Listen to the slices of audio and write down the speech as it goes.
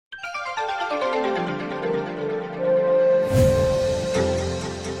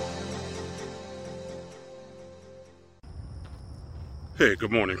Hey,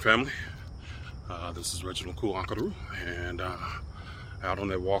 good morning, family. This is Reginald Kuankaru, and out on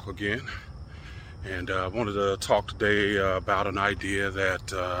that walk again. And I wanted to talk today about an idea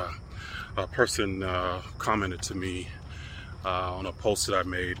that a person commented to me on a post that I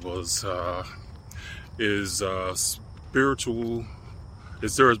made was spiritual.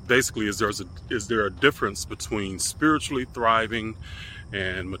 Is there a difference between spiritually thriving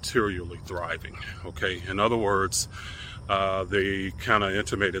and materially thriving? Okay, in other words, they kind of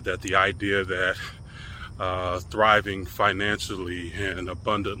intimated that the idea that thriving financially and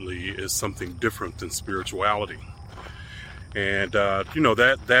abundantly is something different than spirituality. And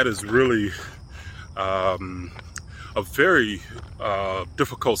that is really a very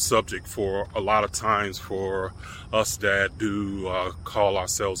difficult subject for a lot of times for us that do call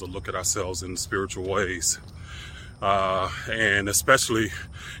ourselves or look at ourselves in spiritual ways. And especially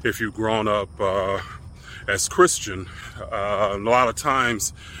if you've grown up as Christian, a lot of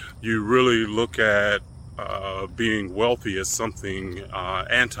times you really look at being wealthy as something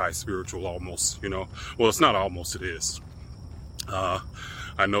anti-spiritual almost, Well, it's not almost, it is. I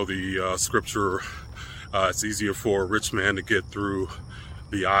know the scripture, it's easier for a rich man to get through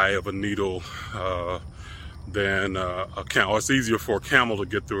the eye of a needle than a camel. It's easier for a camel to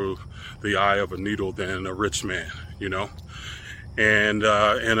get through the eye of a needle than a rich man, And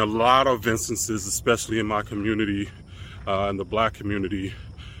in a lot of instances, especially in my community, in the Black community,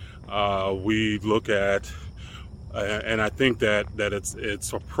 we look at, and I think that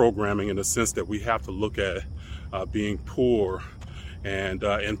it's a programming in the sense that we have to look at being poor and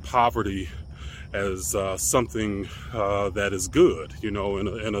in poverty as something that is good,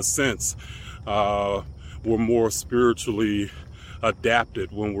 in a sense. We're more spiritually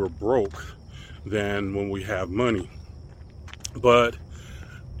adapted when we're broke than when we have money. But,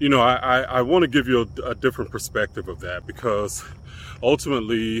 I want to give you a different perspective of that, because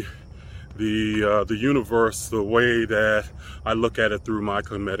ultimately the universe, the way that I look at it through my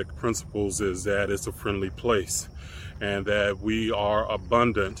Kemetic principles, is that it's a friendly place and that we are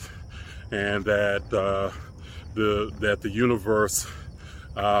abundant, and that the universe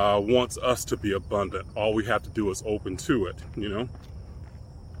wants us to be abundant. All we have to do is open to it,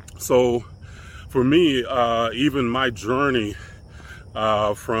 So for me, even my journey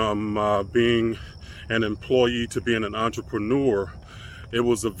from being an employee to being an entrepreneur, it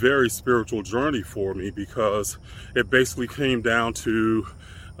was a very spiritual journey for me, because it basically came down to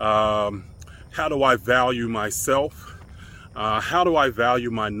how do I value myself? How do I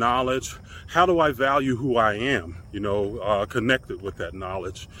value my knowledge? How do I value who I am, connected with that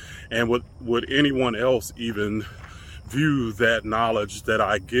knowledge? And would anyone else even view that knowledge that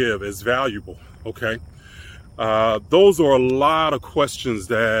I give as valuable? Okay. Those are a lot of questions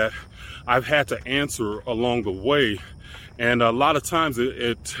that I've had to answer along the way. And a lot of times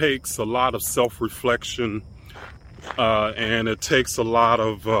it takes a lot of self-reflection, and it takes a lot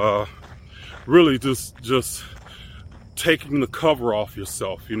of really just taking the cover off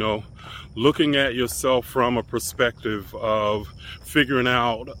yourself, looking at yourself from a perspective of figuring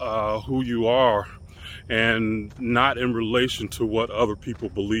out who you are, and not in relation to what other people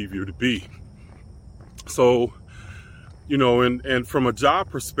believe you to be. So, and from a job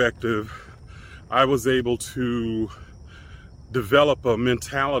perspective, I was able to develop a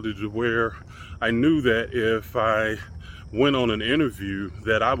mentality to where I knew that if I went on an interview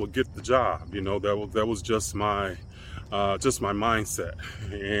that I would get the job. That was just my mindset.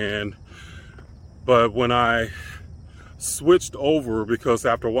 But when I switched over, because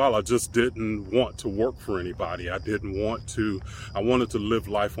after a while I just didn't want to work for anybody. I wanted to live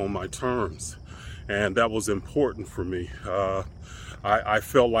life on my terms. And that was important for me. I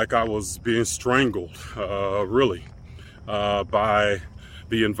felt like I was being strangled, really, by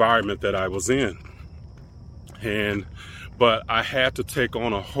the environment that I was in. But I had to take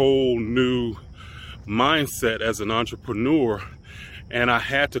on a whole new mindset as an entrepreneur, and I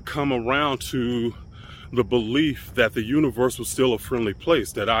had to come around to the belief that the universe was still a friendly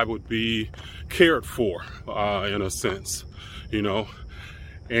place, that I would be cared for, in a sense,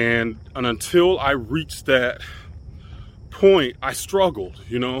 And until I reached that point, I struggled.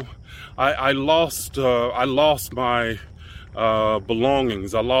 I lost my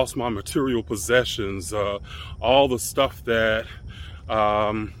belongings. I lost my material possessions, all the stuff that,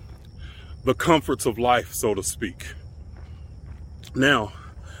 the comforts of life, so to speak. Now,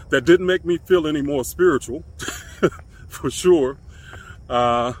 that didn't make me feel any more spiritual, for sure.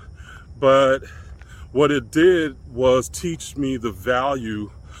 But what it did was teach me the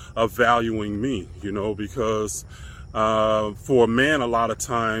value of valuing me, because for a man, a lot of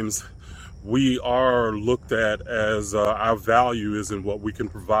times we are looked at as our value is in what we can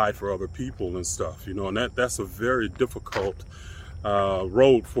provide for other people and stuff, you know, and that's a very difficult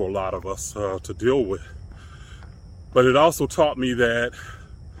road for a lot of us to deal with. But it also taught me that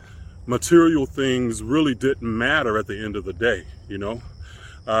material things really didn't matter at the end of the day, you know.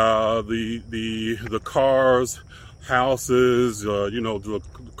 The cars, houses, you know, the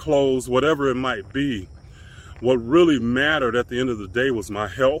clothes, whatever it might be. What really mattered at the end of the day was my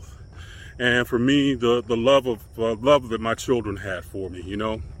health, and for me, the love that my children had for me, you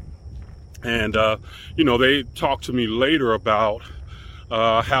know. And you know, they talked to me later about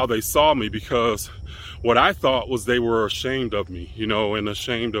how they saw me, because what I thought was they were ashamed of me, you know, and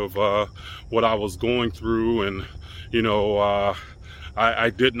ashamed of what I was going through, and you know,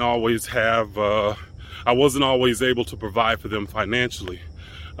 I didn't always have, I wasn't always able to provide for them financially,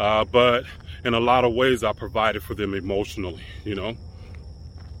 but in a lot of ways I provided for them emotionally, you know.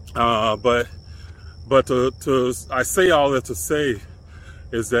 But I say all that to say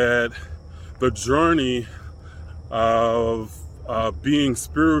is that the journey of being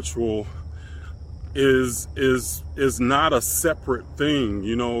spiritual is not a separate thing,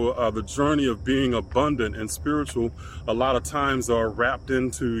 you know. The journey of being abundant and spiritual a lot of times are wrapped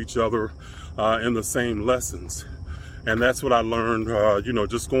into each other in the same lessons, and that's what I learned, you know,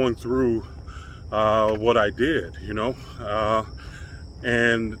 just going through what I did, you know.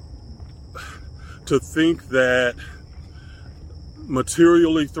 And to think that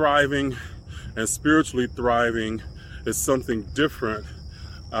materially thriving and spiritually thriving is something different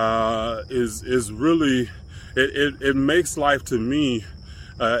is really, it makes life, to me,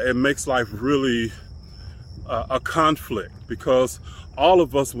 it makes life really a conflict, because all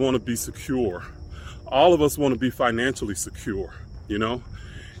of us want to be secure. All of us want to be financially secure, you know,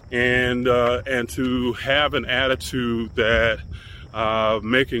 and to have an attitude that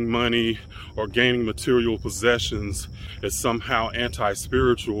making money or gaining material possessions is somehow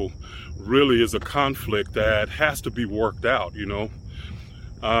anti-spiritual really is a conflict that has to be worked out, you know.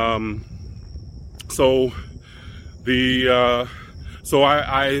 So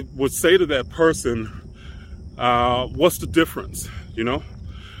I would say to that person, what's the difference, you know?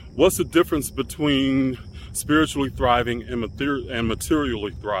 What's the difference between spiritually thriving and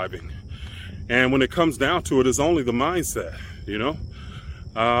materially thriving? And when it comes down to it, it's only the mindset, you know?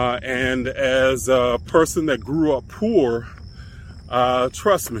 And as a person that grew up poor,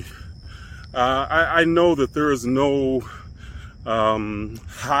 trust me, I know that there is no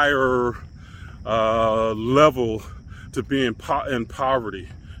higher level to be in poverty,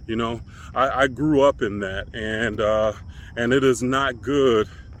 you know. I grew up in that, and it is not good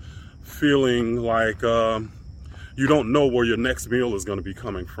feeling like you don't know where your next meal is going to be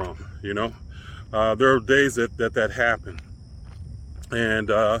coming from, you know. There are days that happen,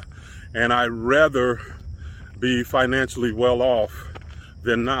 and I'd rather be financially well off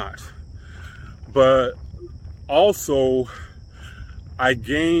than not. But also, I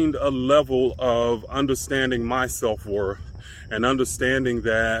gained a level of understanding my self-worth and understanding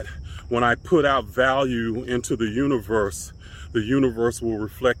that when I put out value into the universe will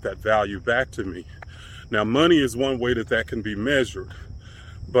reflect that value back to me. Now, money is one way that can be measured,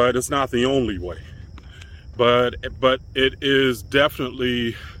 but it's not the only way. But it is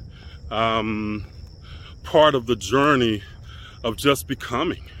definitely part of the journey of just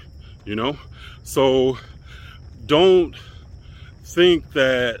becoming, you know. So don't think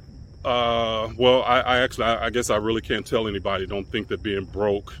that well, I guess I really can't tell anybody, don't think that being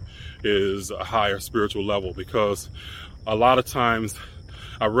broke is a higher spiritual level, because a lot of times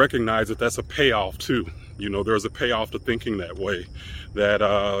I recognize that that's a payoff too. You know, there's a payoff to thinking that way, that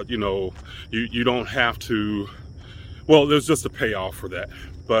you know, you don't have to, well, there's just a payoff for that.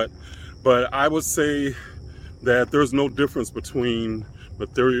 But I would say that there's no difference between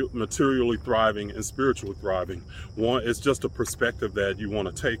materially thriving and spiritually thriving. One, it's just a perspective that you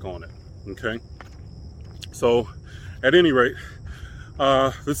want to take on it. Okay, so at any rate,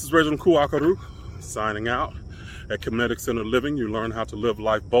 this is Reginald Kuakaru signing out. At Kinetic Center Living, you learn how to live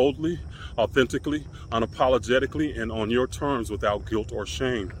life boldly, authentically, unapologetically, and on your terms without guilt or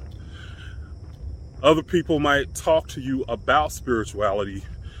shame. Other people might talk to you about spirituality,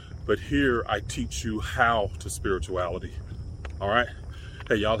 but here I teach you how to spirituality. All right?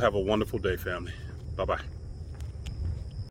 Hey, y'all have a wonderful day, family. Bye-bye.